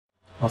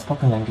A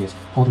spoken language,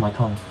 hold my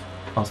tongue.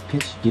 A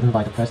speech given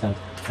by the president,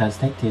 as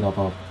stated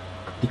above.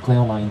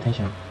 Declare my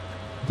intention.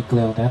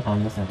 Declare that I'm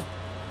innocent.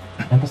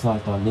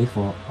 Emphasize the need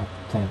for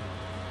a plan.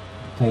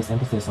 Place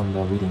emphasis on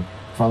the reading.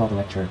 Follow the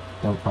lecture.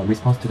 The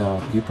response to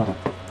the new product.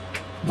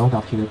 No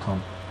doubt he will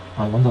come.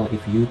 I wonder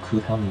if you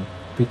could help me.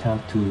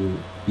 Pretend to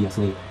be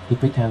asleep. He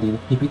pretended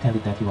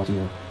that he was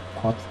ill.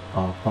 Quote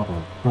a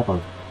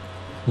proverb.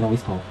 In a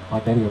whisper, I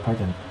beg your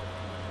pardon.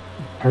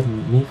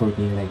 Pardon me for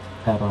being late.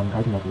 Have an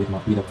argument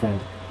with a friend.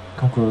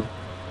 Conclude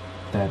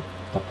that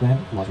the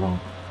plan was wrong.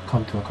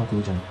 Come to a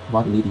conclusion.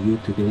 What led you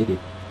to believe it?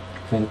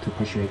 Fail to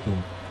persuade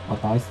him.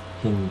 Advise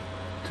him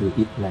to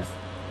eat less.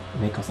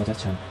 Make a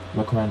suggestion.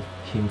 Recommend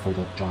him for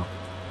the job.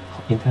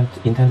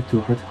 Intend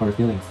to hurt her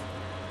feelings.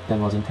 That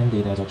was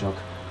intended as a joke.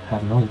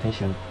 Have no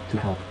intention to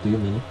help. Do you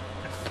mean it?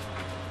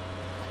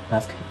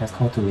 Ask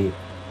her to leave.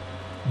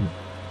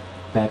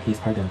 Beg his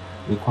pardon.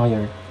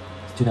 Require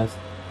students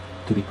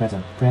to be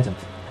present.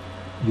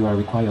 You are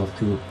required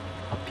to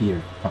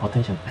appear.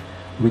 Attention.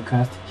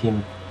 Request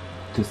him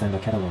to send a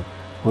catalog.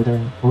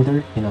 Order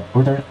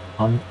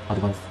on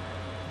advance.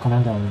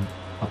 Command an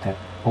attack.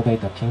 Obey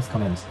the king's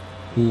commands.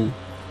 He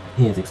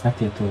is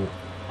expected to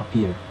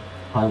appear.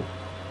 I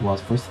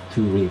was forced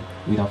to leave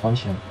without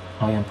permission.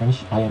 I am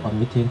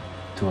admitted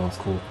to a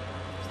school.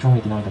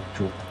 Strongly deny the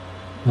truth.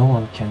 No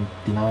one can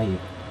deny it.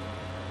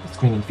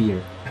 Scream in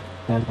fear.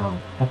 Bend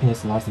down.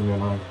 Happiness lies in your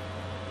mind.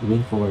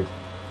 Lean forward.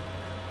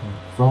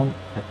 Frown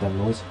at the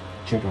noise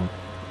children.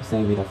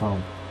 Say with a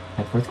frown.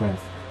 At first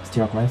glance.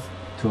 Still glance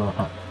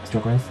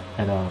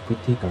at a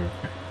pretty girl.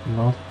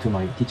 Nod to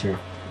my teacher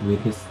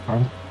with his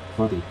arm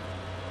folded.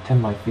 Tap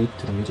my feet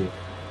to the music.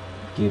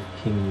 Give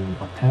him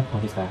a tap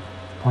on his back.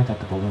 Point at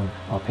the balloon.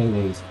 A pale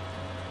lace.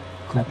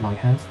 Clap my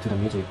hands to the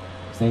music.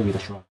 Say with a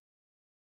shrug.